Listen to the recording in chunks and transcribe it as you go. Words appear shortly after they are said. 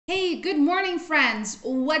Hey, good morning friends.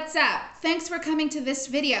 What's up? Thanks for coming to this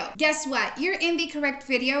video. Guess what? You're in the correct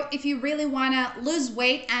video if you really want to lose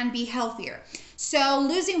weight and be healthier. So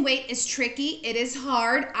losing weight is tricky. It is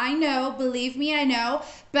hard. I know, believe me, I know.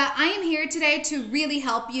 But I am here today to really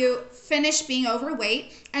help you finish being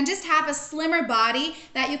overweight and just have a slimmer body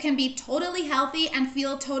that you can be totally healthy and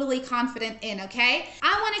feel totally confident in, okay?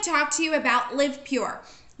 I want to talk to you about Liv Pure.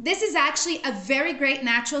 This is actually a very great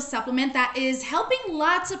natural supplement that is helping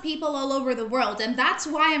lots of people all over the world. And that's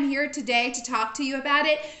why I'm here today to talk to you about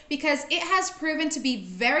it, because it has proven to be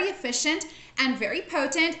very efficient and very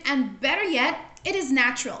potent, and better yet, it is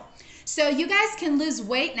natural. So you guys can lose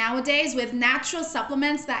weight nowadays with natural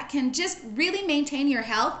supplements that can just really maintain your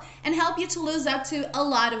health and help you to lose up to a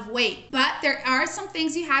lot of weight. But there are some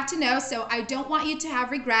things you have to know, so I don't want you to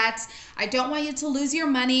have regrets. I don't want you to lose your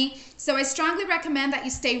money. So I strongly recommend that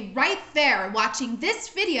you stay right there watching this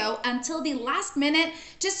video until the last minute,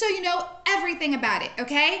 just so you know everything about it,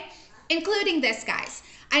 okay? Including this, guys.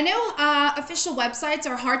 I know official websites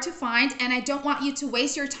are hard to find, and I don't want you to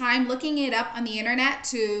waste your time looking it up on the internet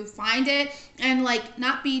to find it and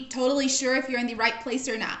not be totally sure if you're in the right place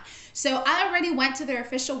or not. So I already went to their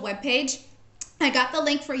official webpage. I got the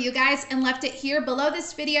link for you guys and left it here below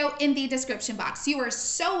this video in the description box. You are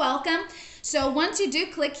so welcome. So once you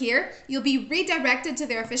do click here, you'll be redirected to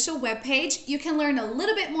their official webpage. You can learn a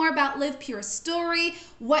little bit more about Liv Pure's story,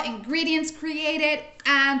 what ingredients created,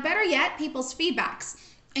 and better yet, people's feedbacks.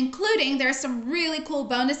 Including there's some really cool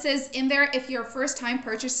bonuses in there if you're a first-time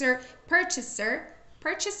purchaser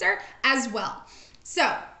as well.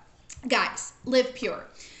 So guys, Liv Pure.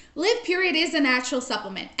 Liv Pure, it is a natural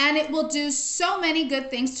supplement and it will do so many good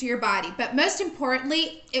things to your body, but most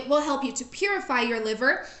importantly, it will help you to purify your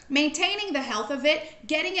liver, maintaining the health of it,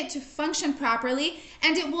 getting it to function properly,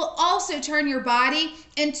 and it will also turn your body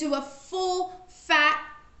into a full fat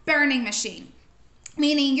burning machine.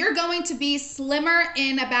 Meaning you're going to be slimmer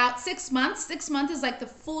in about 6 months. 6 months is like the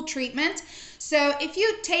full treatment. So if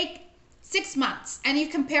you take 6 months and you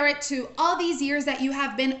compare it to all these years that you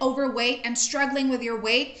have been overweight and struggling with your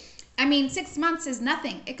weight, I mean, 6 months is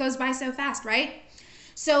nothing. It goes by so fast, right?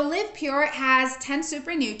 So Liv Pure has 10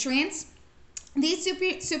 super nutrients. These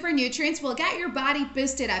super nutrients will get your body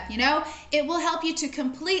boosted up, you know? It will help you to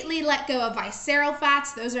completely let go of visceral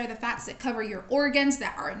fats. Those are the fats that cover your organs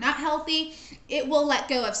that are not healthy. It will let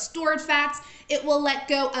go of stored fats. It will let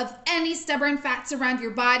go of any stubborn fats around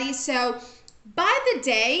your body. So by the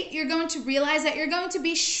day, you're going to realize that you're going to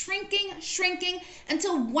be shrinking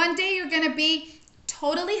until one day you're going to be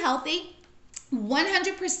totally healthy,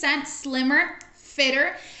 100% slimmer,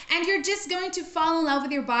 fitter, and you're just going to fall in love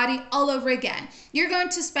with your body all over again. You're going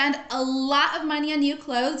to spend a lot of money on new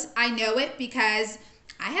clothes. I know it because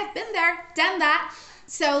I have been there, done that.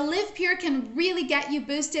 So Liv Pure can really get you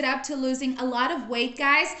boosted up to losing a lot of weight,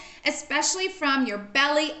 guys, especially from your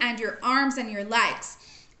belly and your arms and your legs.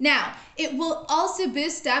 Now, it will also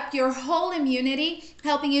boost up your whole immunity,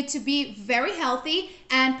 helping you to be very healthy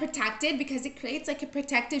and protected because it creates like a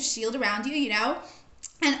protective shield around you, you know?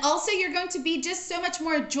 And also you're going to be just so much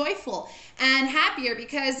more joyful and happier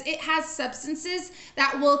because it has substances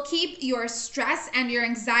that will keep your stress and your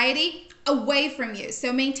anxiety away from you.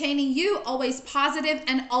 So maintaining you always positive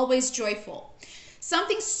and always joyful.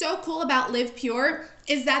 Something so cool about Liv Pure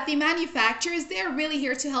is that the manufacturers, they're really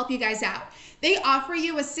here to help you guys out. They offer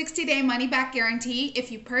you a 60-day money-back guarantee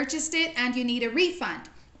if you purchased it and you need a refund.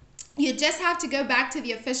 You just have to go back to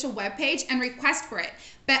the official webpage and request for it.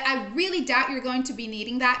 But I really doubt you're going to be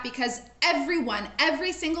needing that because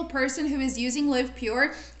every single person who is using Liv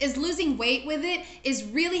Pure is losing weight with it, is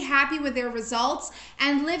really happy with their results,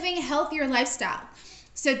 and living a healthier lifestyle.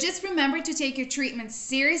 So just remember to take your treatment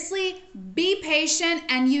seriously, be patient,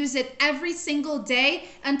 and use it every single day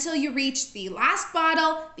until you reach the last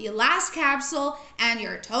bottle, the last capsule, and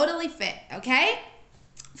you're totally fit, okay?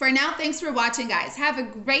 For now, thanks for watching, guys. Have a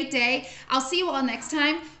great day. I'll see you all next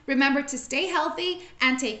time. Remember to stay healthy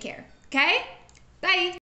and take care, okay? Bye.